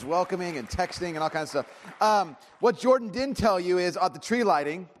welcoming and texting and all kinds of stuff. What Jordan didn't tell you is at the tree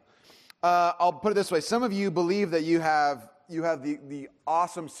lighting, I'll put it this way. Some of you believe that you have the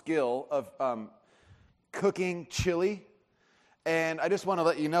awesome skill of cooking chili, and I just want to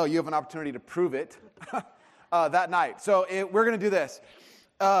let you know you have an opportunity to prove it that night. So we're going to do this.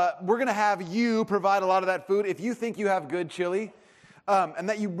 We're going to have you provide a lot of that food. If you think you have good chili, and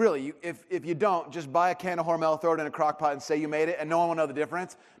that you really, if you don't, just buy a can of Hormel, throw it in a crock pot and say you made it, and no one will know the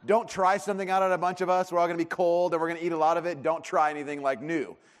difference. Don't try something out at a bunch of us. We're all going to be cold, and we're going to eat a lot of it. Don't try anything like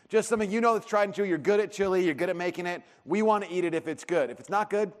new. Just something you know that's tried and true. You're good at chili. You're good at making it. We want to eat it if it's good. If it's not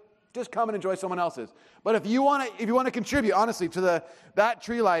good, just come and enjoy someone else's. But if you want to contribute, honestly, to that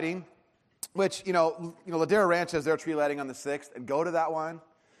tree lighting, which, Ladera Ranch has their tree lighting on the 6th, and go to that one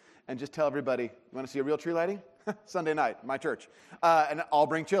and just tell everybody, you want to see a real tree lighting? Sunday night, my church. And I'll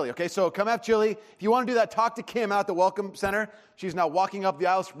bring chili, okay? So come have chili. If you want to do that, talk to Kim out at the Welcome Center. She's now walking up the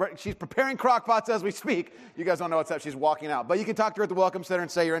aisles. She's preparing crock pots as we speak. You guys don't know what's up. She's walking out. But you can talk to her at the Welcome Center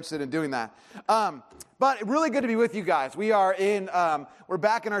and say you're interested in doing that. But really good to be with you guys. We're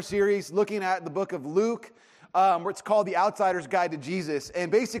back in our series looking at the book of Luke. Where it's called The Outsider's Guide to Jesus.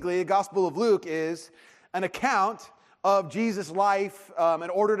 And basically, the Gospel of Luke is an account of Jesus' life, an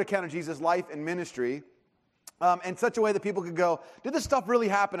ordered account of Jesus' life and ministry. In such a way that people could go, did this stuff really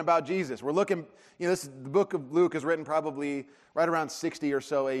happen about Jesus? We're looking, the book of Luke is written probably right around 60 or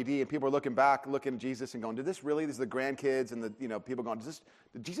so AD, and people are looking back, looking at Jesus and going, did this really, this is the grandkids and the, people going,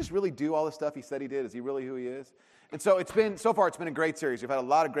 did Jesus really do all the stuff he said he did? Is he really who he is? And so so far it's been a great series. We've had a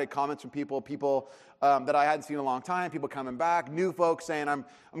lot of great comments from people that I hadn't seen in a long time, people coming back, new folks saying, I'm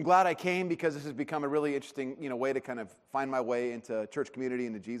glad I came because this has become a really interesting, way to kind of find my way into church community,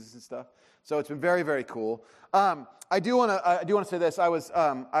 into Jesus and stuff. So it's been very, very cool. I do want to say this.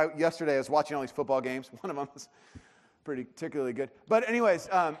 Yesterday I was watching all these football games. One of them was particularly good. But anyways,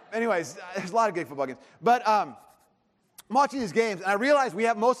 there's a lot of good football games. But I'm watching these games, and I realize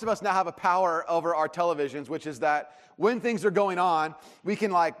most of us now have a power over our televisions, which is that when things are going on, we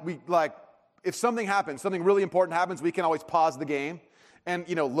can if something happens, something really important happens, we can always pause the game and,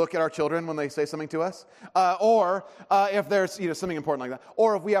 look at our children when they say something to us. Or if there's, something important like that.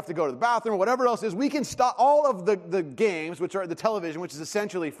 Or if we have to go to the bathroom or whatever else it is, we can stop all of the games, which are the television, which is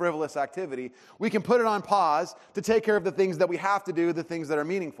essentially frivolous activity. We can put it on pause to take care of the things that we have to do, the things that are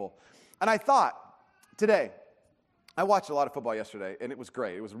meaningful. And I thought, today, I watched a lot of football yesterday, and it was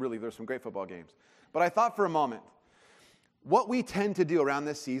great. There's some great football games. But I thought for a moment, what we tend to do around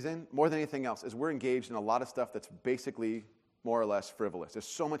this season, more than anything else, is we're engaged in a lot of stuff that's basically more or less frivolous. There's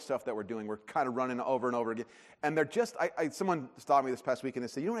so much stuff that we're doing. We're kind of running over and over again. And they're just, someone stopped me this past week and they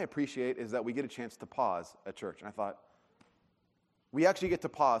said, what I appreciate is that we get a chance to pause at church. And I thought, we actually get to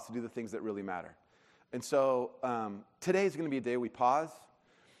pause to do the things that really matter. And so today is going to be a day we pause.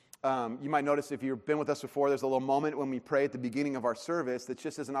 You might notice if you've been with us before, there's a little moment when we pray at the beginning of our service that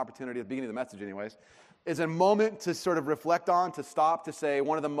just as an opportunity, at the beginning of the message anyways, is a moment to sort of reflect on, to stop, to say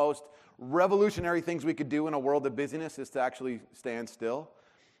one of the most revolutionary things we could do in a world of busyness is to actually stand still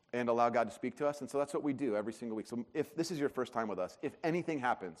and allow God to speak to us. And so that's what we do every single week. So if this is your first time with us, if anything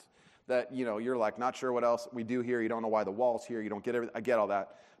happens that, you're like not sure what else we do here, you don't know why the wall's here, you don't get everything, I get all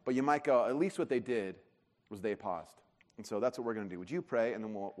that. But you might go, at least what they did was they paused. And so that's what we're going to do. Would you pray, and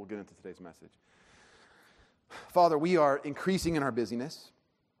then we'll get into today's message. Father, we are increasing in our busyness.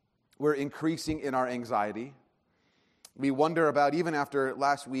 We're increasing in our anxiety. We wonder about, even after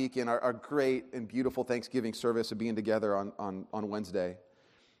last week in our great and beautiful Thanksgiving service of being together on Wednesday,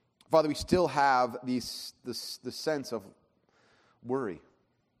 Father, we still have this sense of worry,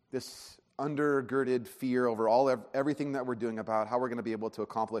 this undergirded fear over everything that we're doing about how we're going to be able to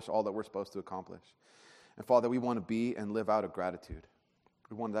accomplish all that we're supposed to accomplish. And Father, we want to be and live out of gratitude.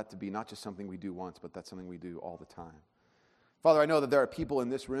 We want that to be not just something we do once, but that's something we do all the time. Father, I know that there are people in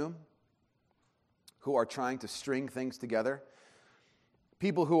this room who are trying to string things together,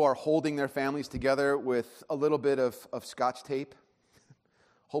 people who are holding their families together with a little bit of Scotch tape,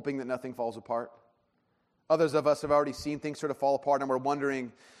 hoping that nothing falls apart. Others of us have already seen things sort of fall apart, and we're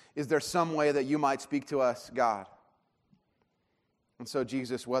wondering, is there some way that you might speak to us, God? And so,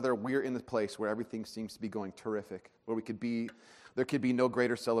 Jesus, whether we're in the place where everything seems to be going terrific, where there could be no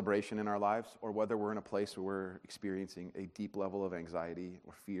greater celebration in our lives, or whether we're in a place where we're experiencing a deep level of anxiety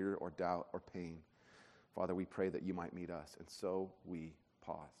or fear or doubt or pain, Father, we pray that you might meet us. And so we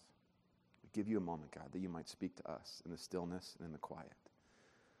pause. We give you a moment, God, that you might speak to us in the stillness and in the quiet.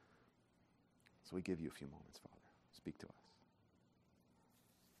 So we give you a few moments, Father. Speak to us.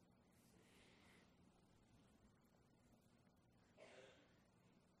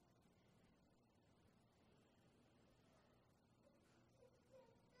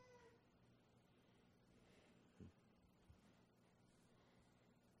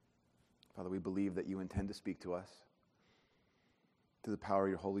 Father, we believe that you intend to speak to us through the power of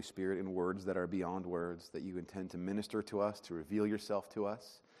your Holy Spirit in words that are beyond words, that you intend to minister to us, to reveal yourself to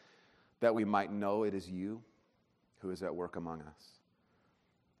us, that we might know it is you who is at work among us.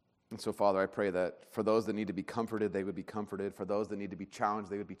 And so, Father, I pray that for those that need to be comforted, they would be comforted. For those that need to be challenged,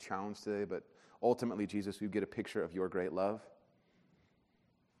 they would be challenged today. But ultimately, Jesus, we get a picture of your great love.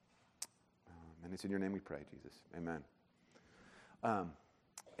 And it's in your name we pray, Jesus. Amen.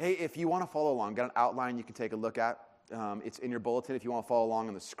 Hey, if you want to follow along, got an outline you can take a look at. It's in your bulletin. If you want to follow along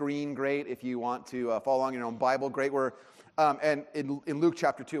on the screen, great. If you want to follow along in your own Bible, great. And in Luke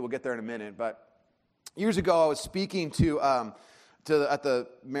chapter 2, we'll get there in a minute. But years ago, I was speaking at the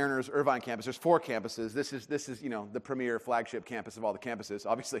Mariners Irvine campus. There's 4 campuses. This is the premier flagship campus of all the campuses.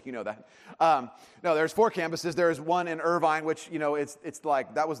 Obviously, you know that. No, there's 4 campuses. There's one in Irvine, which it's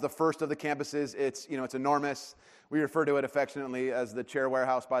like that was the first of the campuses. It's enormous. We refer to it affectionately as the chair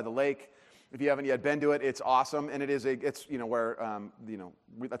warehouse by the lake. If you haven't yet been to it, it's awesome, and it's where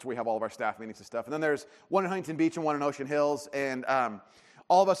that's where we have all of our staff meetings and stuff. And then there's one in Huntington Beach and one in Ocean Hills, and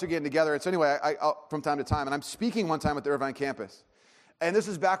all of us are getting together. And so anyway, I from time to time, and I'm speaking one time at the Irvine campus. And this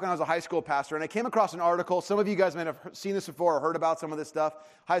is back when I was a high school pastor, and I came across an article. Some of you guys may have seen this before or heard about some of this stuff.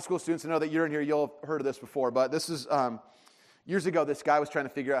 High school students, I know that you're in here, you'll have heard of this before. But this is, years ago, this guy was trying to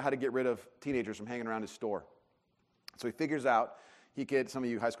figure out how to get rid of teenagers from hanging around his store. So he figures out, some of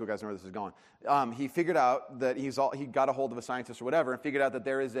you high school guys know where this is going. He figured out that he got a hold of a scientist or whatever, and figured out that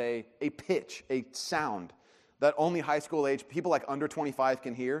there is a pitch, a sound, that only high school age people like under 25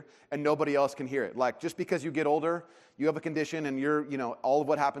 can hear, and nobody else can hear it. Like, just because you get older, you have a condition, and all of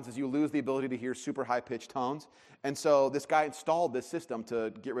what happens is you lose the ability to hear super high-pitched tones. And so this guy installed this system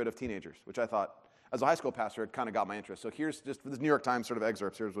to get rid of teenagers, which I thought, as a high school pastor, it kind of got my interest. So here's just for this New York Times sort of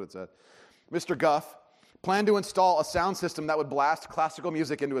excerpts. Here's what it said. Mr. Guff planned to install a sound system that would blast classical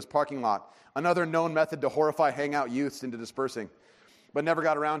music into his parking lot, another known method to horrify hangout youths into dispersing, but never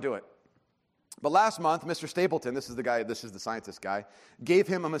got around to it. But last month, Mr. Stapleton, this is the scientist guy, gave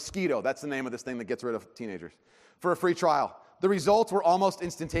him a mosquito, that's the name of this thing that gets rid of teenagers, for a free trial. The results were almost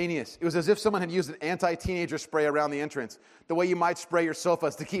instantaneous. It was as if someone had used an anti-teenager spray around the entrance, the way you might spray your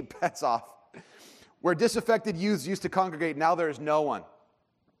sofas to keep pets off. Where disaffected youths used to congregate, now there is no one.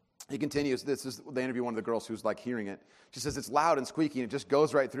 He continues, this is, they interview one of the girls who's like hearing it. She says, it's loud and squeaky and it just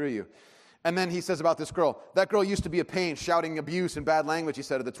goes right through you. And then he says about this girl, that girl used to be a pain, shouting abuse and bad language, he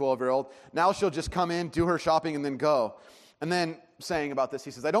said to the 12-year-old. Now she'll just come in, do her shopping, and then go. And then saying about this,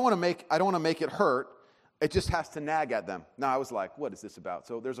 he says, I don't want to make it hurt. It just has to nag at them. Now I was like, what is this about?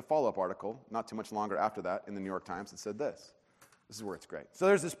 So there's a follow-up article, not too much longer after that, in the New York Times that said this. This is where it's great. So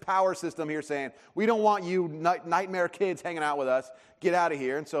there's this power system here saying, we don't want you nightmare kids hanging out with us. Get out of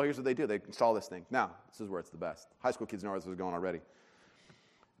here. And so here's what they do. They install this thing. Now, this is where it's the best. High school kids know where this is going already.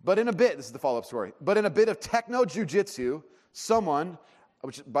 But in a bit, this is the follow-up story, but in a bit of techno-jujitsu, someone,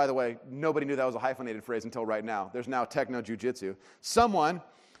 which, by the way, nobody knew that was a hyphenated phrase until right now. There's now techno-jujitsu. Someone,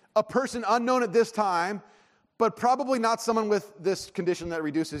 a person unknown at this time, but probably not someone with this condition that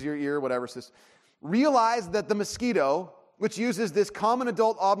reduces your ear, whatever, realized that the mosquito, which uses this common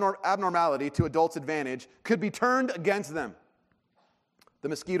adult abnormality to adults' advantage, could be turned against them. The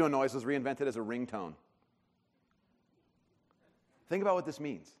mosquito noise was reinvented as a ringtone. Think about what this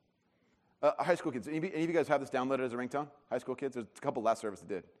means. High school kids, any of you guys have this downloaded as a ringtone? High school kids? There's a couple last service that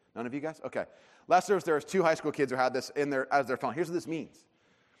did. None of you guys? Okay. Last service, there was 2 high school kids who had this as their phone. Here's what this means.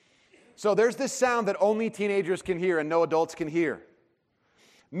 So there's this sound that only teenagers can hear and no adults can hear.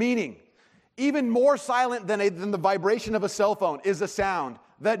 Meaning, even more silent than the vibration of a cell phone is a sound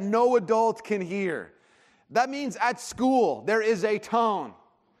that no adult can hear. That means at school, there is a tone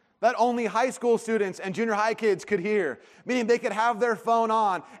that only high school students and junior high kids could hear, meaning they could have their phone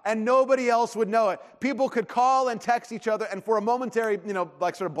on and nobody else would know it. People could call and text each other, and for a momentary,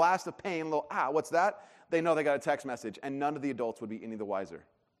 like sort of blast of pain, little, what's that? They know they got a text message, and none of the adults would be any the wiser.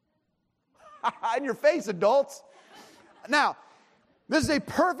 In your face, adults. Now, this is a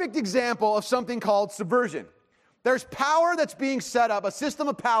perfect example of something called subversion. There's power that's being set up, a system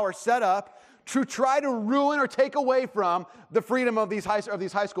of power set up to try to ruin or take away from the freedom of these high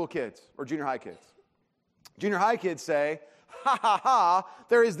school kids or junior high kids. Junior high kids say, ha ha ha,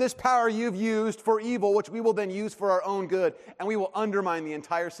 there is this power you've used for evil, which we will then use for our own good, and we will undermine the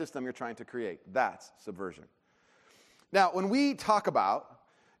entire system you're trying to create. That's subversion. Now, when we talk about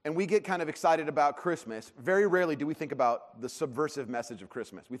and we get kind of excited about Christmas, very rarely do we think about the subversive message of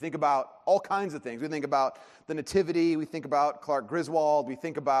Christmas. We think about all kinds of things. We think about the Nativity. We think about Clark Griswold. We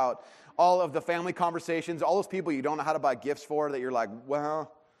think about all of the family conversations, all those people you don't know how to buy gifts for that you're like,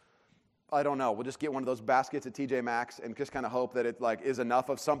 well, I don't know, we'll just get one of those baskets at TJ Maxx and just kind of hope that it like is enough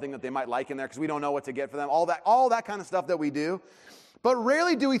of something that they might like in there because we don't know what to get for them. All that kind of stuff that we do. But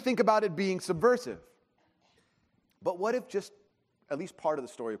rarely do we think about it being subversive. But what if just at least part of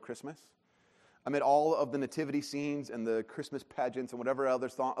the story of Christmas, amid all of the nativity scenes and the Christmas pageants and whatever other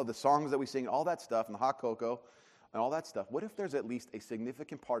of the songs that we sing, all that stuff, and the hot cocoa and all that stuff, what if there's at least a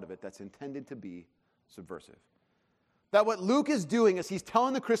significant part of it that's intended to be subversive? That what Luke is doing as he's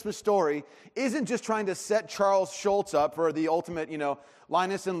telling the Christmas story isn't just trying to set Charles Schultz up for the ultimate,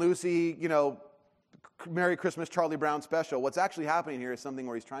 Linus and Lucy, Merry Christmas Charlie Brown special. What's actually happening here is something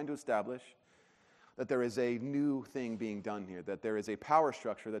where he's trying to establish that there is a new thing being done here, that there is a power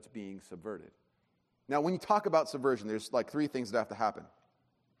structure that's being subverted. Now, when you talk about subversion, there's like three things that have to happen.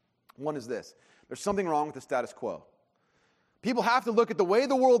 One is this. There's something wrong with the status quo. People have to look at the way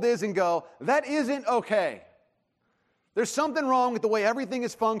the world is and go, that isn't okay. There's something wrong with the way everything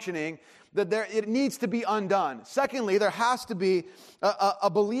is functioning, that it needs to be undone. Secondly, there has to be a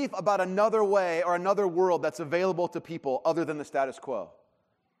belief about another way or another world that's available to people other than the status quo.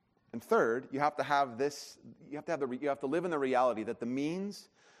 And third, you have to live in the reality that the means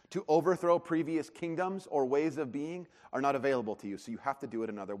to overthrow previous kingdoms or ways of being are not available to you. So you have to do it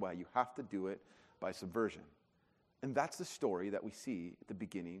another way. You have to do it by subversion. And that's the story that we see at the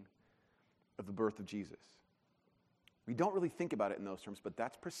beginning of the birth of Jesus. We don't really think about it in those terms, but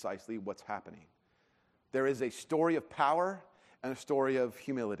that's precisely what's happening. There is a story of power and a story of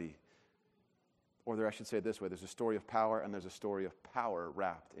humility. Or I should say it this way, there's a story of power and there's a story of power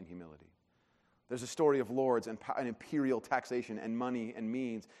wrapped in humility. There's a story of lords and imperial taxation and money and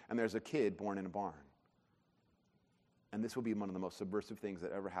means, and there's a kid born in a barn. And this will be one of the most subversive things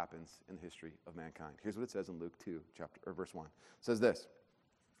that ever happens in the history of mankind. Here's what it says in Luke 2, verse 1. It says this.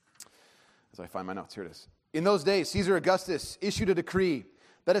 As I find my notes, here it is. In those days, Caesar Augustus issued a decree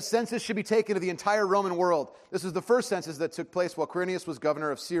that a census should be taken of the entire Roman world. This was the first census that took place while Quirinius was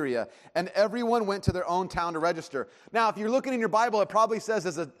governor of Syria, and everyone went to their own town to register. Now, if you're looking in your Bible, it probably says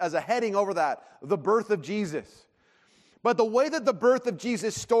as a heading over that, the birth of Jesus. But the way that the birth of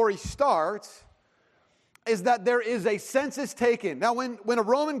Jesus story starts is that there is a census taken. Now, when a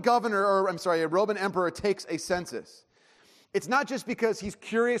Roman a Roman emperor takes a census, it's not just because he's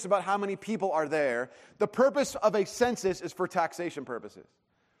curious about how many people are there. The purpose of a census is for taxation purposes.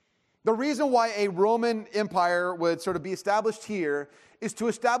 The reason why a Roman empire would sort of be established here is to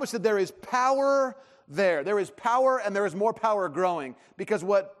establish that there is power there. There is power and there is more power growing. Because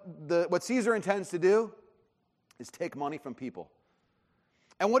what Caesar intends to do is take money from people.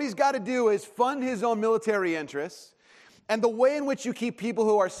 And what he's got to do is fund his own military interests. And the way in which you keep people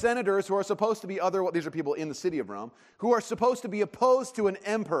who are senators, who are supposed to be these are people in the city of Rome, who are supposed to be opposed to an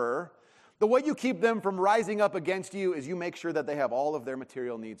emperor, the way you keep them from rising up against you is you make sure that they have all of their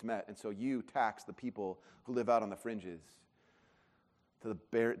material needs met. And so you tax the people who live out on the fringes to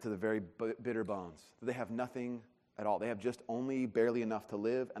the very bitter bones. They have nothing at all. They have just only barely enough to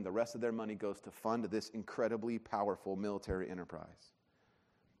live, and the rest of their money goes to fund this incredibly powerful military enterprise.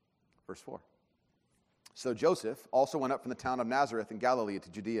 Verse 4. So Joseph also went up from the town of Nazareth in Galilee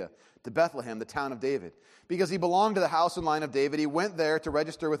to Judea, to Bethlehem, the town of David. Because he belonged to the house and line of David, he went there to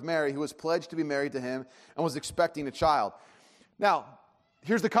register with Mary, who was pledged to be married to him and was expecting a child. Now,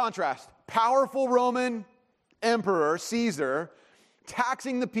 here's the contrast. Powerful Roman emperor, Caesar,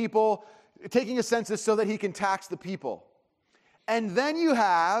 taxing the people, taking a census so that he can tax the people. And then you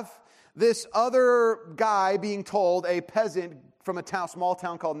have this other guy being told, a peasant from a small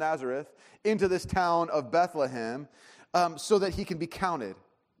town called Nazareth, into this town of Bethlehem, so that he can be counted.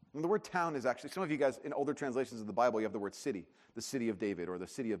 And the word town is actually, some of you guys in older translations of the Bible, you have the word city, the city of David, or the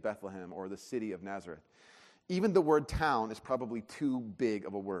city of Bethlehem, or the city of Nazareth. Even the word town is probably too big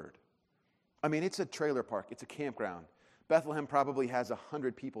of a word. I mean, it's a trailer park, it's a campground. Bethlehem probably has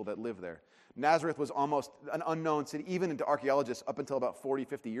 100 people that live there. Nazareth was almost an unknown city, even to archaeologists, up until about 40,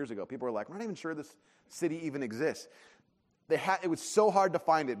 50 years ago. People were like, we're not even sure this city even exists. It was so hard to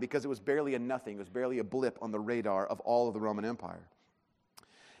find it because it was barely a nothing. It was barely a blip on the radar of all of the Roman Empire.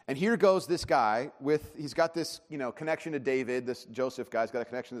 And here goes this guy he's got this, connection to David. This Joseph guy's got a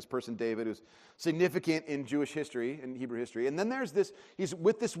connection to this person, David, who's significant in Jewish history, in Hebrew history. And then he's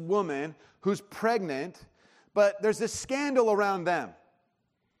with this woman who's pregnant, but there's this scandal around them.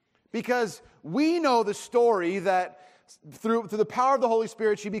 Because we know the story that through the power of the Holy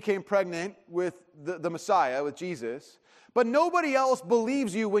Spirit, she became pregnant with the Messiah, with Jesus. But nobody else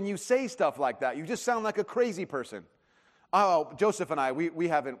believes you when you say stuff like that. You just sound like a crazy person. Oh, Joseph and I,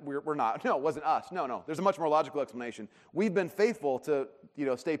 we're not. No, it wasn't us. No. There's a much more logical explanation. We've been faithful to,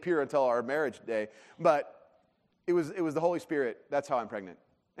 stay pure until our marriage day. But it was the Holy Spirit. That's how I'm pregnant.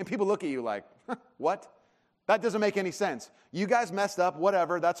 And people look at you like, what? That doesn't make any sense. You guys messed up,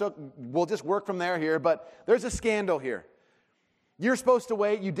 whatever. We'll just work from here. But there's a scandal here. You're supposed to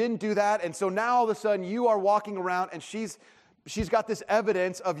wait. You didn't do that. And so now all of a sudden you are walking around and she's got this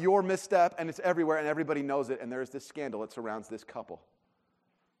evidence of your misstep and it's everywhere and everybody knows it. And there's this scandal that surrounds this couple.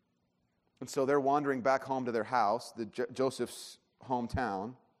 And so they're wandering back home to their house, Joseph's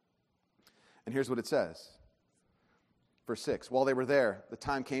hometown. And here's what it says. Verse 6, while they were there, the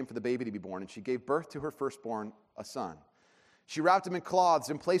time came for the baby to be born, and she gave birth to her firstborn, a son. She wrapped him in cloths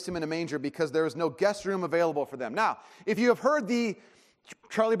and placed him in a manger because there was no guest room available for them. Now, if you have heard the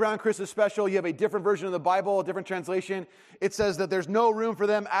Charlie Brown Christmas special, you have a different version of the Bible, a different translation. It says that there's no room for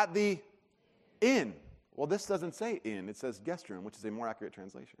them at the inn. Well, this doesn't say inn. It says guest room, which is a more accurate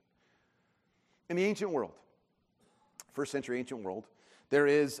translation. In the ancient world, first century ancient world,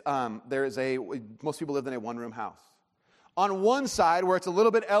 most people lived in a one-room house. On one side, where it's a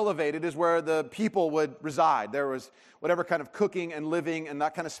little bit elevated, is where the people would reside. There was whatever kind of cooking and living and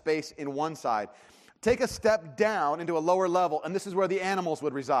that kind of space in one side. Take a step down into a lower level, and this is where the animals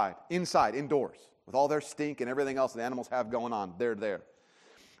would reside, inside, indoors, with all their stink and everything else the animals have going on. They're there.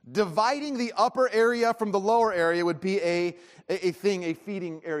 Dividing the upper area from the lower area would be a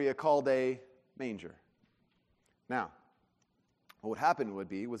feeding area called a manger. Now, what would happen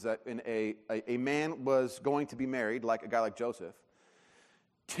was that when a man was going to be married, like a guy like Joseph,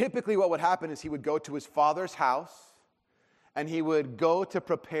 typically what would happen is he would go to his father's house and he would go to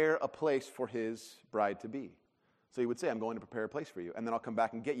prepare a place for his bride-to-be. So he would say, I'm going to prepare a place for you, and then I'll come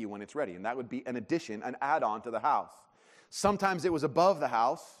back and get you when it's ready. And that would be an addition, an add-on to the house. Sometimes it was above the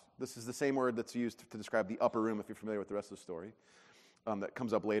house. This is the same word that's used to describe the upper room, if you're familiar with the rest of the story, that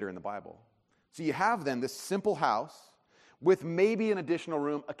comes up later in the Bible. So you have then this simple house with maybe an additional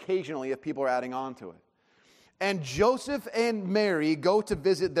room occasionally if people are adding on to it. And Joseph and Mary go to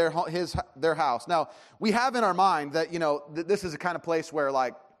visit their house. Now, we have in our mind that, this is a kind of place where,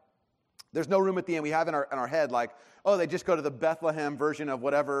 like, there's no room at the inn. We have in our head, like, oh, they just go to the Bethlehem version of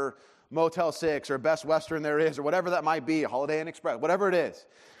whatever Motel 6 or Best Western there is, or whatever that might be, Holiday Inn Express, whatever it is.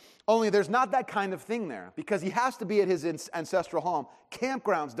 Only there's not that kind of thing there, because he has to be at his ancestral home.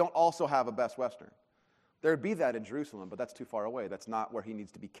 Campgrounds don't also have a Best Western. There would be that in Jerusalem, but that's too far away. That's not where he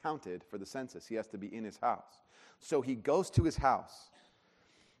needs to be counted for the census. He has to be in his house. So he goes to his house.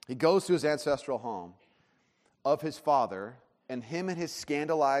 He goes to his ancestral home of his father, and him and his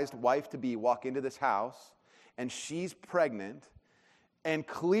scandalized wife-to-be walk into this house, and she's pregnant, and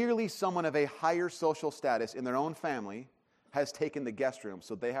clearly someone of a higher social status in their own family has taken the guest room,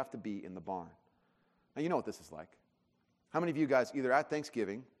 so they have to be in the barn. Now, you know what this is like. How many of you guys, either at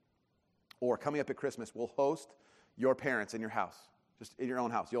Thanksgiving or coming up at Christmas, will host your parents in your house? Just in your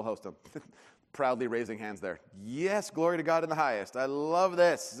own house, you'll host them. Proudly raising hands there. Yes, glory to God in the highest. I love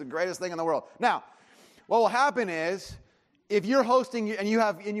this. It's the greatest thing in the world. Now, what will happen is, if you're hosting and you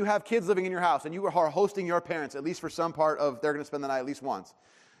have kids living in your house and you are hosting your parents, at least for some part of, they're going to spend the night at least once,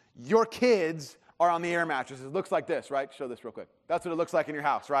 your kids are on the air mattresses. It looks like this, right? Show this real quick. That's what it looks like in your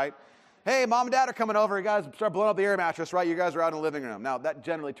house, right? Hey, mom and dad are coming over. You guys start blowing up the air mattress, right? You guys are out in the living room. Now, that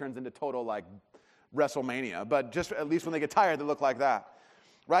generally turns into total, like, WrestleMania. But just at least when they get tired, they look like that,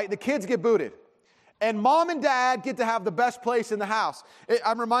 right? The kids get booted. And mom and dad get to have the best place in the house.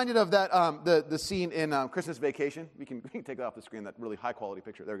 I'm reminded of that the scene in Christmas Vacation. We can take that off the screen, that really high-quality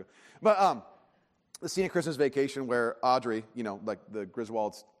picture. There we go. But the scene in Christmas Vacation where Audrey, like the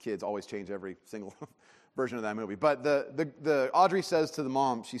Griswold's kids always change every single version of that movie. But the Audrey says to the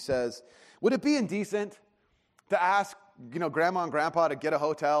mom, she says, would it be indecent to ask, grandma and grandpa to get a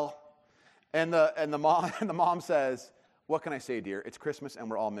hotel? And the mom says, what can I say, dear? It's Christmas and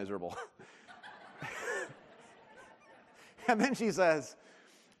we're all miserable. And then she says,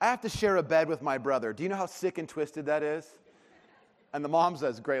 I have to share a bed with my brother. Do you know how sick and twisted that is? And the mom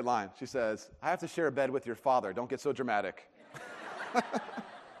says, great line. She says, I have to share a bed with your father. Don't get so dramatic.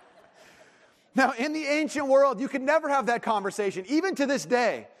 Now, in the ancient world, you could never have that conversation, even to this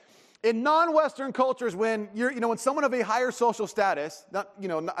day. In non-Western cultures, when when someone of a higher social status,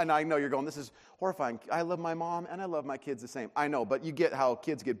 and I know you're going, this is horrifying. I love my mom and I love my kids the same. I know, but you get how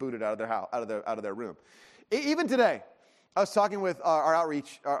kids get booted out of their house, out of their room. Even today, I was talking with our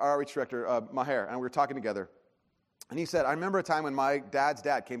outreach director, Maher, and we were talking together. And he said, I remember a time when my dad's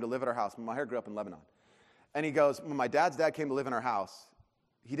dad came to live at our house. Maher grew up in Lebanon. And he goes, when my dad's dad came to live in our house,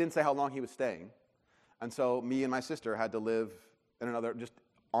 he didn't say how long he was staying. And so me and my sister had to live in just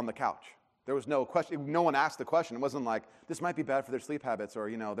on the couch. There was no question. No one asked the question. It wasn't like, this might be bad for their sleep habits, or,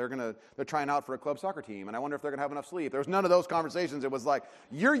 they're trying out for a club soccer team, and I wonder if they're going to have enough sleep. There was none of those conversations. It was like,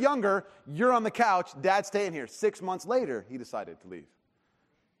 you're younger, you're on the couch, dad's staying here. 6 months later, he decided to leave.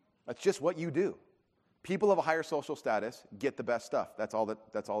 That's just what you do. People of a higher social status get the best stuff. That's all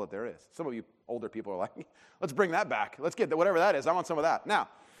that there is. Some of you older people are like, let's bring that back. Let's get whatever that is. I want some of that. Now,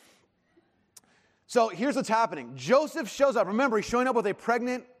 so here's what's happening. Joseph shows up. Remember, he's showing up with a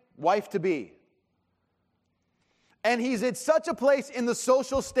pregnant wife-to-be. And he's at such a place in the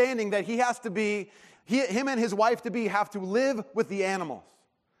social standing that him and his wife-to-be have to live with the animals.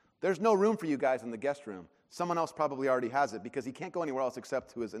 There's no room for you guys in the guest room. Someone else probably already has it because he can't go anywhere else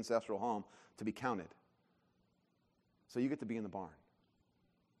except to his ancestral home to be counted. So you get to be in the barn.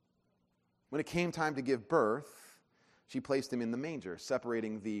 When it came time to give birth, she placed him in the manger,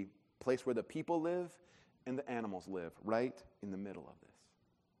 separating the place where the people live and the animals live, right in the middle of this.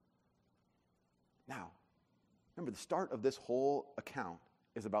 Now, remember, the start of this whole account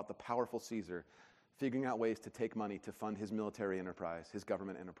is about the powerful Caesar figuring out ways to take money to fund his military enterprise, his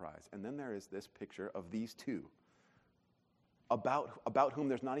government enterprise. And then there is this picture of these two, about whom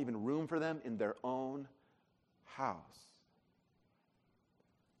there's not even room for them in their own house.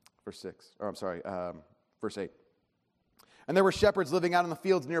 Verse 8. And there were shepherds living out in the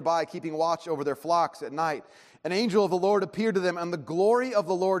fields nearby, keeping watch over their flocks at night. An angel of the Lord appeared to them, and the glory of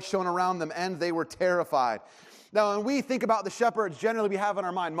the Lord shone around them, and they were terrified. Now, when we think about the shepherds, generally we have in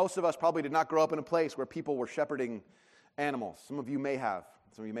our mind, most of us probably did not grow up in a place where people were shepherding animals. Some of you may have.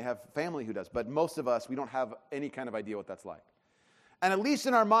 Some of you may have family who does. But most of us, we don't have any kind of idea what that's like. And at least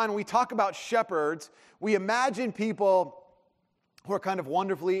in our mind, when we talk about shepherds, we imagine people who are kind of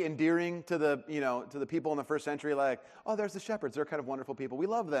wonderfully endearing to the people in the first century, like, oh, there's the shepherds. They're kind of wonderful people. We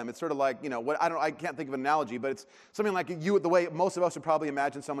love them. It's sort of like, I can't think of an analogy, but it's something like the way most of us would probably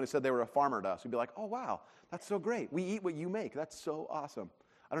imagine someone who said they were a farmer to us. We'd be like, oh, wow, that's so great. We eat what you make. That's so awesome.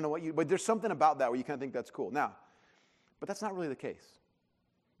 I don't know but there's something about that where you kind of think that's cool. Now, but that's not really the case.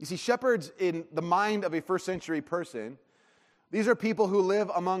 You see, shepherds in the mind of a first century person, these are people who live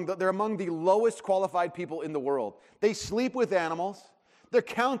among the lowest qualified people in the world. They sleep with animals. They're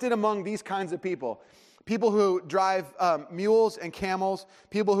counted among these kinds of people. People who drive mules and camels,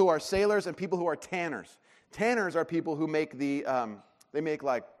 people who are sailors, and people who are tanners. Tanners are people who make they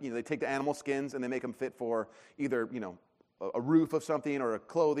take the animal skins and they make them fit for either, a roof of something or a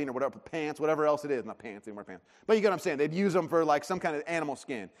clothing or whatever, pants, whatever else it is. Not pants, anymore pants. But you get what I'm saying. They'd use them for like some kind of animal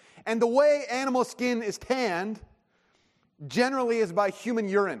skin. And the way animal skin is tanned generally is by human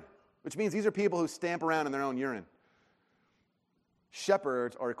urine, which means these are people who stamp around in their own urine.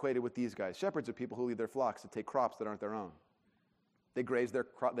 Shepherds are equated with these guys. Shepherds are people who lead their flocks to take crops that aren't their own. They graze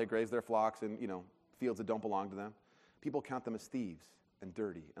their flocks in fields that don't belong to them. People count them as thieves and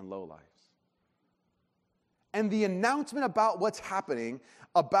dirty and lowlifes. And the announcement about what's happening,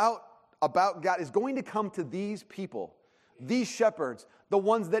 about God, is going to come to these people, these shepherds, the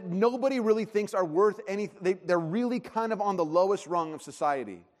ones that nobody really thinks are worth anything. They're really kind of on the lowest rung of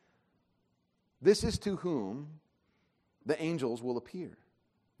society. This is to whom the angels will appear.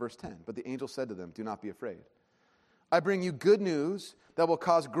 Verse 10, but the angel said to them, do not be afraid. I bring you good news that will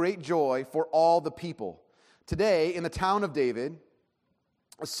cause great joy for all the people. Today, in the town of David,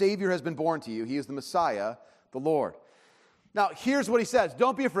 a Savior has been born to you. He is the Messiah, the Lord. Now, here's what he says.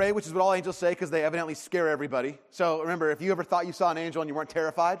 Don't be afraid, which is what all angels say because they evidently scare everybody. So remember, if you ever thought you saw an angel and you weren't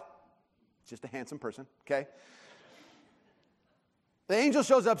terrified, it's just a handsome person, okay? The angel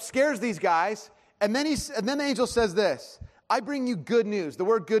shows up, scares these guys, and then the angel says this, I bring you good news. The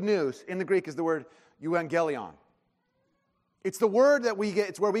word good news in the Greek is the word euangelion. It's the word that we get,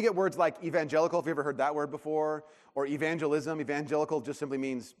 it's where we get words like evangelical, if you ever heard that word before, or evangelism. Evangelical just simply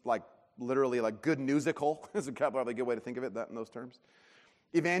means literally good musical. Is probably a good way to think of it in those terms.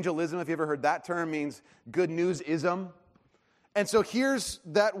 Evangelism, if you ever heard that term, means good news-ism. And so here's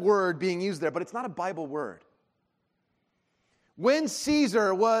that word being used there, but it's not a Bible word. When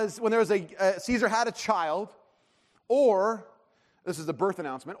Caesar had a child, or, this is the birth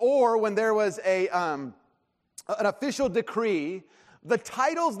announcement, or when there was an official decree, the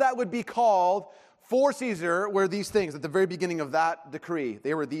titles that would be called for Caesar were these things. At the very beginning of that decree,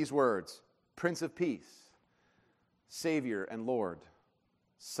 they were these words: Prince of Peace, Savior and Lord,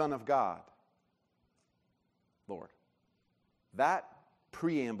 Son of God, Lord. That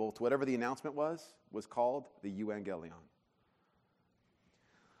preamble to whatever the announcement was called the euangelion.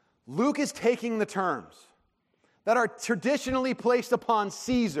 Luke is taking the terms that are traditionally placed upon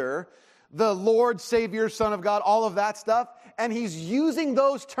Caesar, the Lord, Savior, Son of God, all of that stuff, and he's using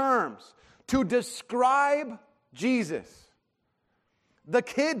those terms to describe Jesus, the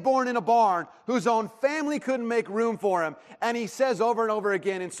kid born in a barn whose own family couldn't make room for him. And he says over and over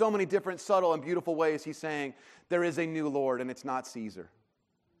again in so many different subtle and beautiful ways, he's saying, there is a new Lord and it's not Caesar.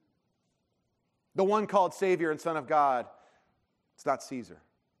 The one called Savior and Son of God, it's not Caesar.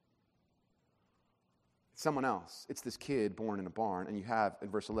 someone else. It's this kid born in a barn, and you have, in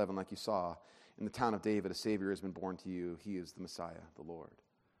verse 11, like you saw, in the town of David, a Savior has been born to you. He is the Messiah, the Lord.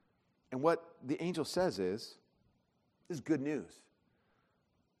 And what the angel says is, this is good news.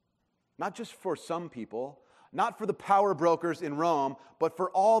 Not just for some people, not for the power brokers in Rome, but for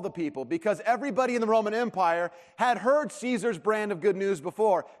all the people, because everybody in the Roman Empire had heard Caesar's brand of good news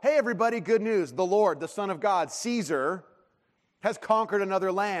before. Hey, everybody, good news. The Lord, the Son of God, Caesar, has conquered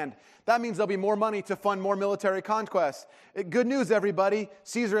another land. That means there'll be more money to fund more military conquests. Good news, everybody.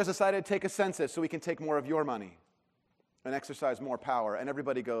 Caesar has decided to take a census so we can take more of your money and exercise more power. And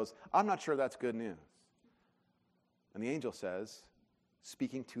everybody goes, I'm not sure that's good news. And the angel says,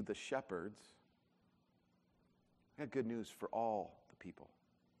 speaking to the shepherds, I got good news for all the people.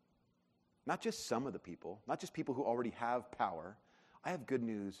 Not just some of the people, not just people who already have power. I have good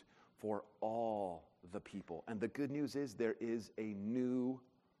news for all the people. And the good news is there is a new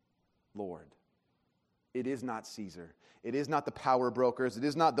Lord. It is not Caesar. It is not the power brokers. It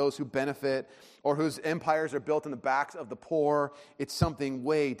is not those who benefit or whose empires are built on the backs of the poor. It's something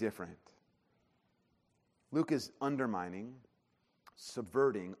way different. Luke is undermining,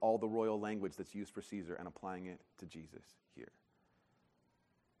 subverting all the royal language that's used for Caesar and applying it to Jesus here.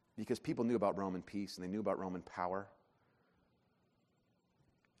 Because people knew about Roman peace and they knew about Roman power.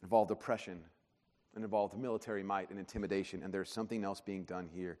 It involved oppression and involved military might and intimidation, and there's something else being done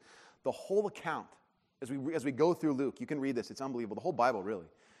here. The whole account, as we go through Luke, you can read this, it's unbelievable, the whole Bible really.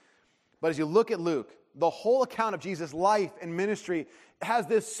 But as you look at Luke, the whole account of Jesus' life and ministry has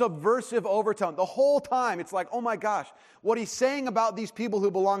this subversive overtone. The whole time, it's like, oh my gosh, what he's saying about these people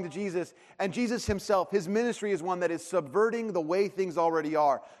who belong to Jesus and Jesus himself, his ministry is one that is subverting the way things already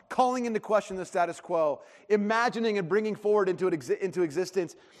are, calling into question the status quo, imagining and bringing forward into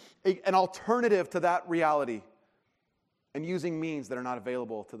existence an alternative to that reality, and using means that are not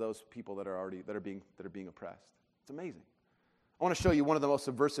available to those people that are being oppressed. It's amazing. I want to show you one of the most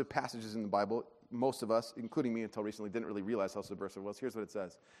subversive passages in the Bible. Most of us, including me until recently, didn't really realize how subversive it was. Here's what it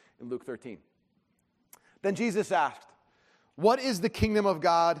says in Luke 13. Then Jesus asked, "What is the kingdom of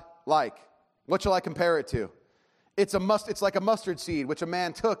God like? What shall I compare it to? It's like a mustard seed, which a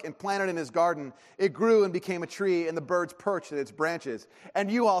man took and planted in his garden. It grew and became a tree, and the birds perched in its branches." And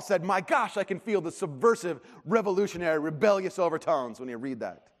you all said, my gosh, I can feel the subversive, revolutionary, rebellious overtones when you read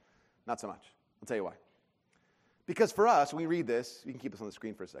that. Not so much. I'll tell you why. Because for us, when we read this, you can keep this on the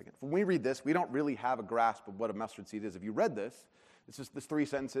screen for a second. When we read this, we don't really have a grasp of what a mustard seed is. If you read this, it's just this 3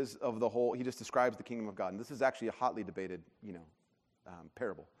 sentences of the whole, he just describes the kingdom of God. And this is actually a hotly debated,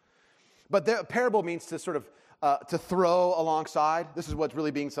 parable. But the parable means to sort of, to throw alongside. This is what's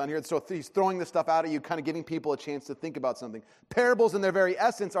really being done here. So he's throwing this stuff out at you, kind of giving people a chance to think about something. Parables in their very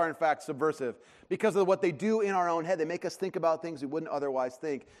essence are in fact subversive because of what they do in our own head. They make us think about things we wouldn't otherwise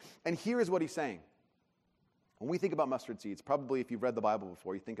think. And here is what he's saying. When we think about mustard seeds, probably if you've read the Bible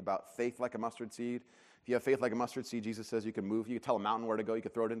before, you think about faith like a mustard seed. If you have faith like a mustard seed, Jesus says you can move. You can tell a mountain where to go. You can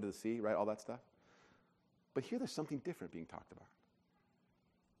throw it into the sea, right? All that stuff. But here there's something different being talked about.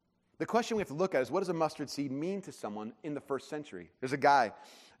 The question we have to look at is, what does a mustard seed mean to someone in the first century? There's a guy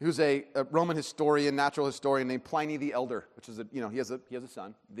who's a Roman historian, natural historian named Pliny the Elder, which is, he has a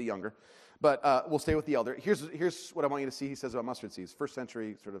son, the younger. But we'll stay with the elder. Here's what I want you to see he says about mustard seeds. First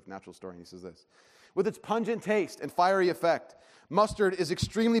century sort of natural historian, he says this. With its pungent taste and fiery effect, mustard is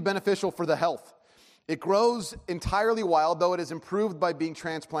extremely beneficial for the health. It grows entirely wild, though it is improved by being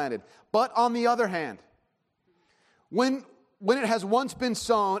transplanted. But on the other hand, when it has once been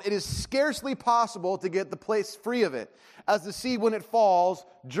sown, it is scarcely possible to get the place free of it, as the seed, when it falls,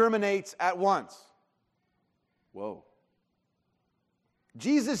 germinates at once. Whoa.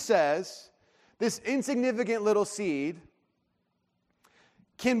 Jesus says this insignificant little seed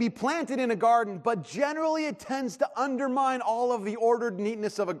can be planted in a garden, but generally it tends to undermine all of the ordered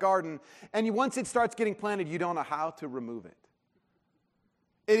neatness of a garden. And once it starts getting planted, you don't know how to remove it.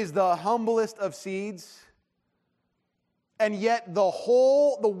 It is the humblest of seeds. And yet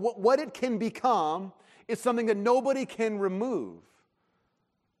what it can become is something that nobody can remove.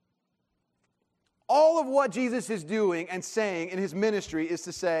 All of what Jesus is doing and saying in his ministry is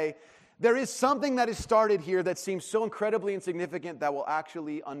to say, there is something that is started here that seems so incredibly insignificant that will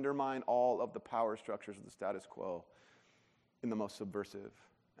actually undermine all of the power structures of the status quo in the most subversive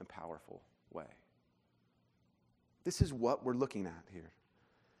and powerful way. This is what we're looking at here.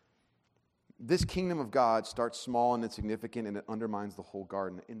 This kingdom of God starts small and insignificant, and it undermines the whole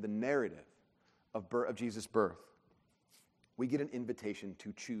garden. In the narrative of Jesus' birth, we get an invitation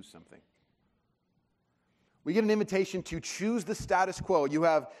to choose something. We get an invitation to choose the status quo. You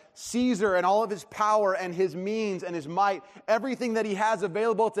have Caesar and all of his power and his means and his might, everything that he has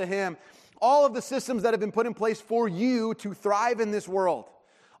available to him, all of the systems that have been put in place for you to thrive in this world,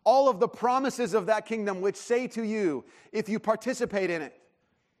 all of the promises of that kingdom which say to you, if you participate in it,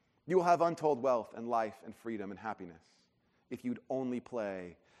 you will have untold wealth and life and freedom and happiness if you'd only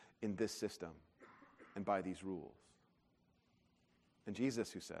play in this system and by these rules. And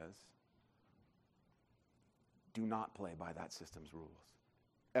Jesus who says, do not play by that system's rules.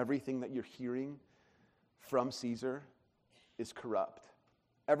 Everything that you're hearing from Caesar is corrupt.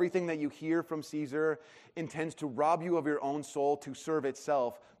 Everything that you hear from Caesar intends to rob you of your own soul to serve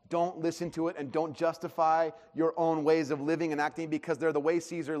itself. Don't listen to it and don't justify your own ways of living and acting because they're the way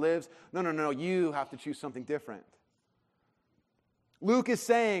Caesar lives. No. You have to choose something different. Luke is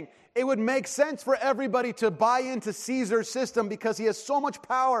saying it would make sense for everybody to buy into Caesar's system because he has so much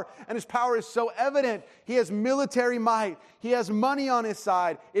power and his power is so evident. He has military might. He has money on his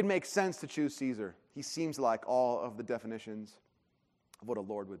side. It makes sense to choose Caesar. He seems like all of the definitions of what a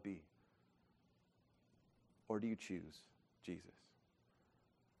Lord would be. Or do you choose Jesus?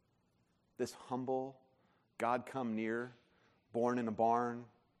 This humble, God come near, born in a barn,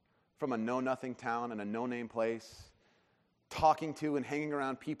 from a know-nothing town and a no-name place, talking to and hanging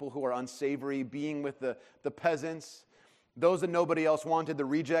around people who are unsavory, being with the peasants, those that nobody else wanted, the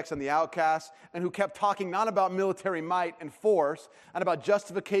rejects and the outcasts, and who kept talking not about military might and force and about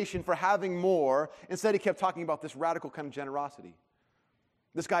justification for having more. Instead, he kept talking about this radical kind of generosity.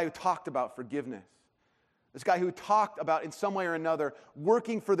 This guy who talked about forgiveness. This guy who talked about, in some way or another,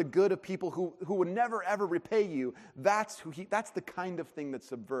 working for the good of people who would never, ever repay you. That's the kind of thing that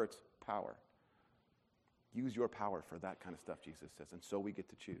subverts power. Use your power for that kind of stuff, Jesus says. And so we get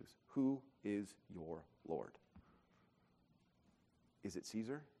to choose. Who is your Lord? Is it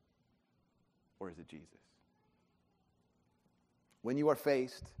Caesar or is it Jesus? When you are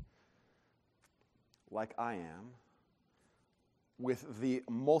faced, like I am, with the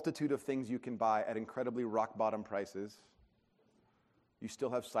multitude of things you can buy at incredibly rock-bottom prices, you still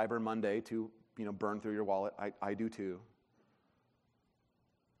have Cyber Monday to burn through your wallet. I do too.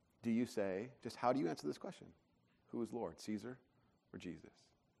 Do you say, just how do you answer this question? Who is Lord, Caesar or Jesus?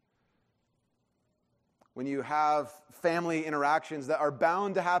 When you have family interactions that are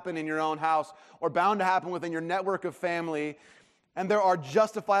bound to happen in your own house or bound to happen within your network of family, and there are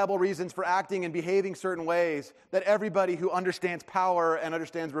justifiable reasons for acting and behaving certain ways that everybody who understands power and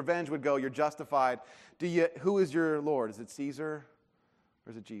understands revenge would go, you're justified. Who is your Lord? Is it Caesar or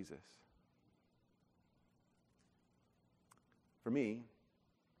is it Jesus? For me,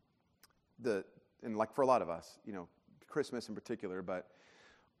 and like for a lot of us, Christmas in particular, but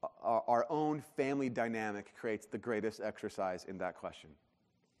our own family dynamic creates the greatest exercise in that question.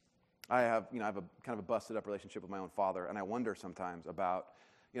 I have a kind of a busted up relationship with my own father, and I wonder sometimes about,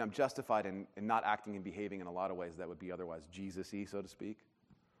 I'm justified in not acting and behaving in a lot of ways that would be otherwise Jesus-y, so to speak.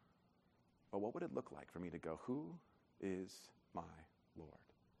 But what would it look like for me to go, who is my Lord?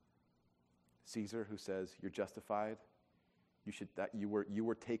 Caesar, who says you're justified, you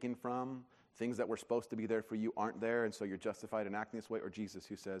were taken from, things that were supposed to be there for you aren't there, and so you're justified in acting this way, or Jesus,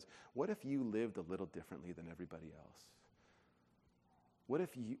 who says, what if you lived a little differently than everybody else? What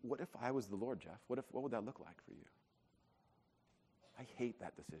if I was the Lord, Jeff? What would that look like for you? I hate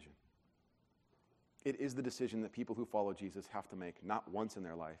that decision. It is the decision that people who follow Jesus have to make not once in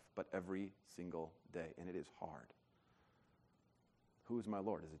their life, but every single day, and it is hard. Who is my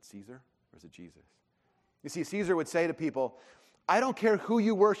Lord? Is it Caesar or is it Jesus? You see, Caesar would say to people, I don't care who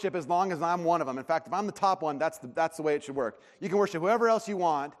you worship as long as I'm one of them. In fact, if I'm the top one, that's the way it should work. You can worship whoever else you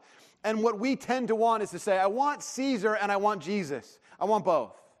want. And what we tend to want is to say, I want Caesar and I want Jesus. I want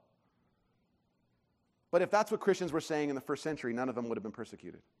both. But if that's what Christians were saying in the first century, none of them would have been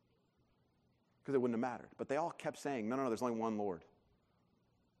persecuted. Because it wouldn't have mattered. But they all kept saying, no, there's only one Lord.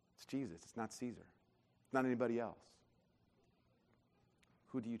 It's Jesus. It's not Caesar. It's not anybody else.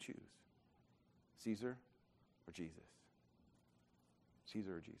 Who do you choose? Caesar or Jesus?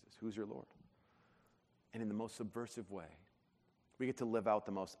 Caesar or Jesus? Who's your Lord? And in the most subversive way, we get to live out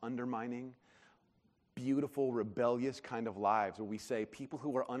the most undermining, beautiful, rebellious kind of lives where we say, people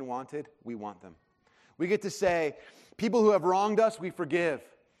who are unwanted, we want them. We get to say, people who have wronged us, we forgive.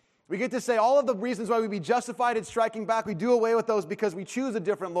 We get to say all of the reasons why we'd be justified in striking back, we do away with those because we choose a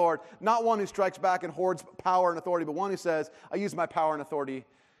different Lord, not one who strikes back and hoards power and authority, but one who says, I use my power and authority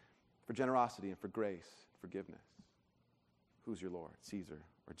for generosity and for grace, forgiveness. Who's your Lord, Caesar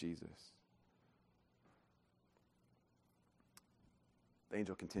or Jesus? The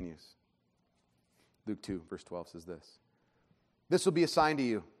angel continues. Luke 2, verse 12 says this. This will be a sign to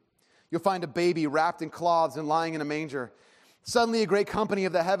you. You'll find a baby wrapped in cloths and lying in a manger. Suddenly a great company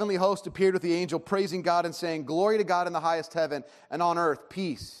of the heavenly host appeared with the angel, praising God and saying, "Glory to God in the highest heaven, and on earth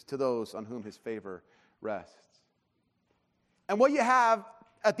peace to those on whom his favor rests." And what you have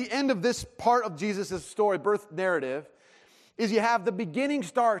at the end of this part of Jesus' story, birth narrative, is you have the beginning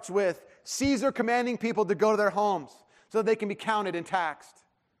starts with Caesar commanding people to go to their homes so that they can be counted and taxed.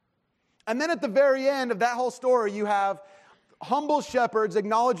 And then at the very end of that whole story, you have humble shepherds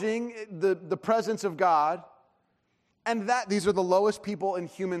acknowledging the presence of God, and that these are the lowest people in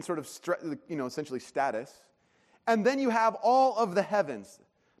human sort of, essentially status. And then you have all of the heavens,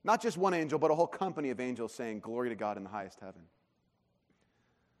 not just one angel, but a whole company of angels saying, "Glory to God in the highest heaven."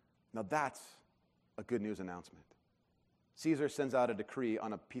 Now that's a good news announcement. Caesar sends out a decree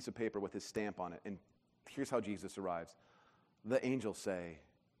on a piece of paper with his stamp on it, and here's how Jesus arrives. The angels say,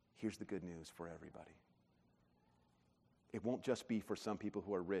 "Here's the good news for everybody." It won't just be for some people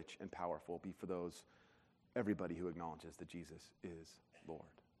who are rich and powerful, it'll be for everybody who acknowledges that Jesus is Lord.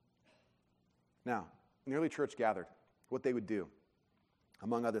 Now, when the early church gathered, what they would do,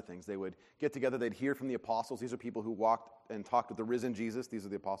 among other things, they would get together, they'd hear from the apostles. These are people who walked and talked with the risen Jesus. These are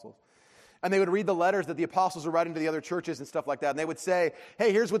the apostles. And they would read the letters that the apostles were writing to the other churches and stuff like that. And they would say,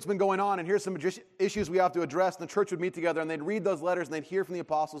 "Hey, here's what's been going on, and here's some issues we have to address." And the church would meet together, and they'd read those letters, and they'd hear from the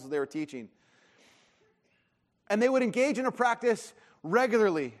apostles as they were teaching. And they would engage in a practice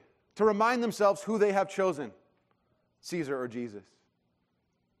regularly to remind themselves who they have chosen, Caesar or Jesus.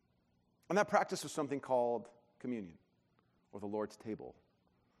 And that practice was something called communion, or the Lord's table,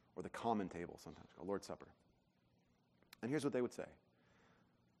 or the common table, sometimes called Lord's Supper. And here's what they would say.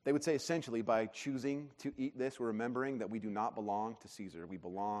 They would say, essentially, by choosing to eat this, we're remembering that we do not belong to Caesar, we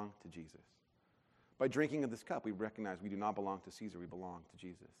belong to Jesus. By drinking of this cup, we recognize we do not belong to Caesar, we belong to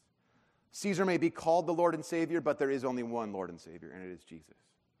Jesus. Caesar may be called the Lord and Savior, but there is only one Lord and Savior, and it is Jesus.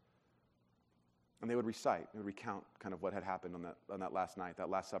 And they would recount kind of what had happened on that last night, that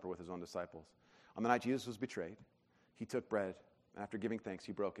last supper with his own disciples. On the night Jesus was betrayed, he took bread, and after giving thanks,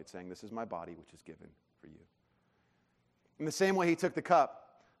 he broke it, saying, "This is my body, which is given for you." In the same way, he took the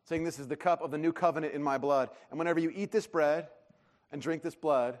cup, saying, "This is the cup of the new covenant in my blood. And whenever you eat this bread and drink this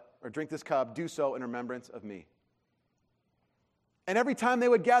blood, or drink this cup, do so in remembrance of me." And every time they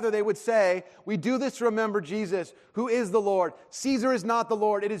would gather, they would say, "We do this to remember Jesus, who is the Lord. Caesar is not the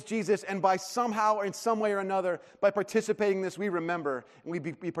Lord, it is Jesus. And by somehow or in some way or another, by participating in this, we remember, and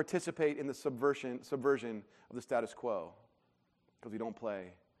we participate in the subversion of the status quo, because we don't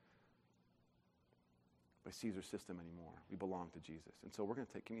play by Caesar's system anymore. We belong to Jesus." And so we're going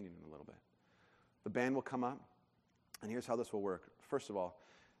to take communion in a little bit. The band will come up, and here's how this will work. First of all,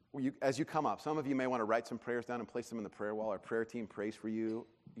 as you come up, some of you may want to write some prayers down and place them in the prayer wall. Our prayer team prays for you,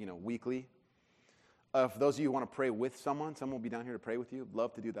 weekly. For those of you who want to pray with someone will be down here to pray with you.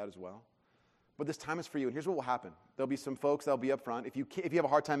 Love to do that as well. But this time is for you, and here's what will happen. There'll be some folks that'll be up front. If you have a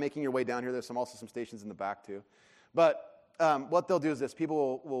hard time making your way down here, there's also some stations in the back too. But what they'll do is this: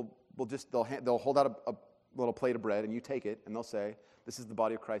 people they'll hold out a little plate of bread, and you take it, and they'll say, "This is the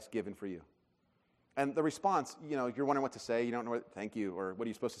body of Christ given for you." And the response, you're wondering what to say, you don't know what, "Thank you," or what are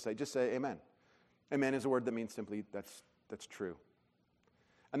you supposed to say? Just say amen. Amen is a word that means simply that's true.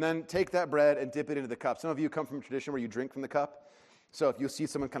 And then take that bread and dip it into the cup. Some of you come from a tradition where you drink from the cup. So if you see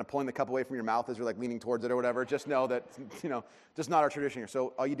someone kind of pulling the cup away from your mouth as you're like leaning towards it or whatever, just know that, just not our tradition here.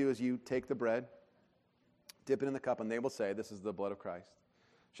 So all you do is you take the bread, dip it in the cup, and they will say, "This is the blood of Christ,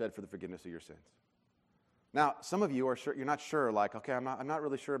 shed for the forgiveness of your sins." Now, some of you are sure, you're not sure, like, okay, I'm not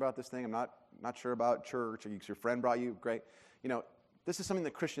really sure about this thing. I'm not sure about church, or your friend brought you, great. This is something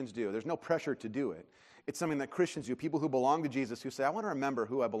that Christians do. There's no pressure to do it. It's something that Christians do, people who belong to Jesus, who say, "I want to remember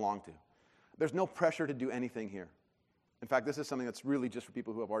who I belong to." There's no pressure to do anything here. In fact, this is something that's really just for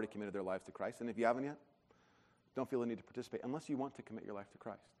people who have already committed their lives to Christ. And if you haven't yet, don't feel the need to participate unless you want to commit your life to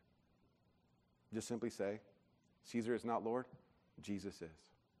Christ. Just simply say, "Caesar is not Lord, Jesus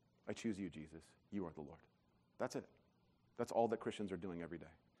is. I choose you, Jesus. You are the Lord." That's it. That's all that Christians are doing every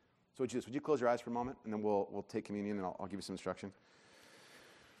day. So would you close your eyes for a moment, and then we'll take communion, and I'll give you some instruction.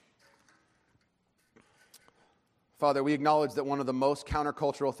 Father, we acknowledge that one of the most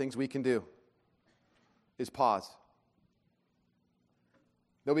countercultural things we can do is pause.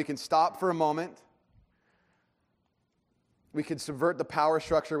 That we can stop for a moment. We can subvert the power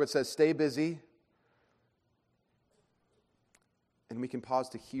structure which says, "Stay busy." And we can pause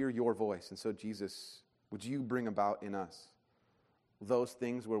to hear your voice. And so, Jesus, would you bring about in us those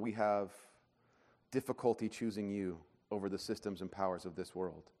things where we have difficulty choosing you over the systems and powers of this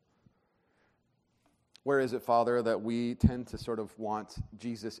world? Where is it, Father, that we tend to sort of want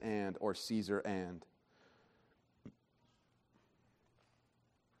Jesus or Caesar and?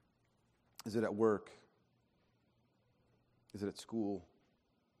 Is it at work? Is it at school?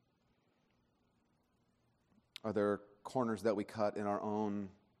 Are there corners that we cut in our own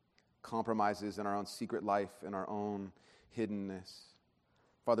compromises, in our own secret life, in our own hiddenness?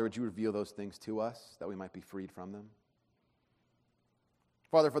 Father, would you reveal those things to us that we might be freed from them?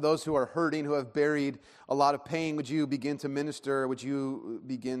 Father, for those who are hurting, who have buried a lot of pain, would you begin to minister? Would you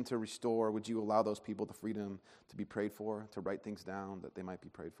begin to restore? Would you allow those people the freedom to be prayed for, to write things down that they might be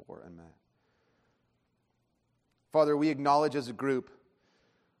prayed for and met? Father, we acknowledge as a group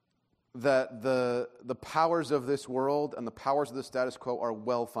that the powers of this world and the powers of the status quo are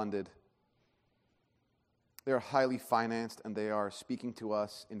well-funded. They are highly financed, and they are speaking to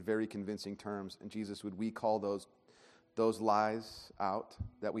us in very convincing terms. And Jesus, would we call those lies out,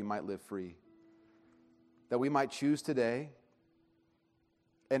 that we might live free, that we might choose today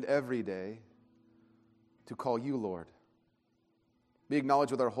and every day to call you Lord. We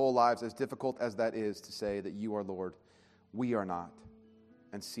acknowledge with our whole lives, as difficult as that is, to say that you are Lord. We are not,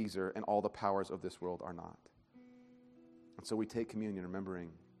 and Caesar and all the powers of this world are not. And so we take communion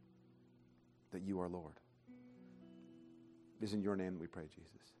remembering that you are Lord. It is in your name that we pray,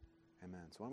 Jesus. Amen. So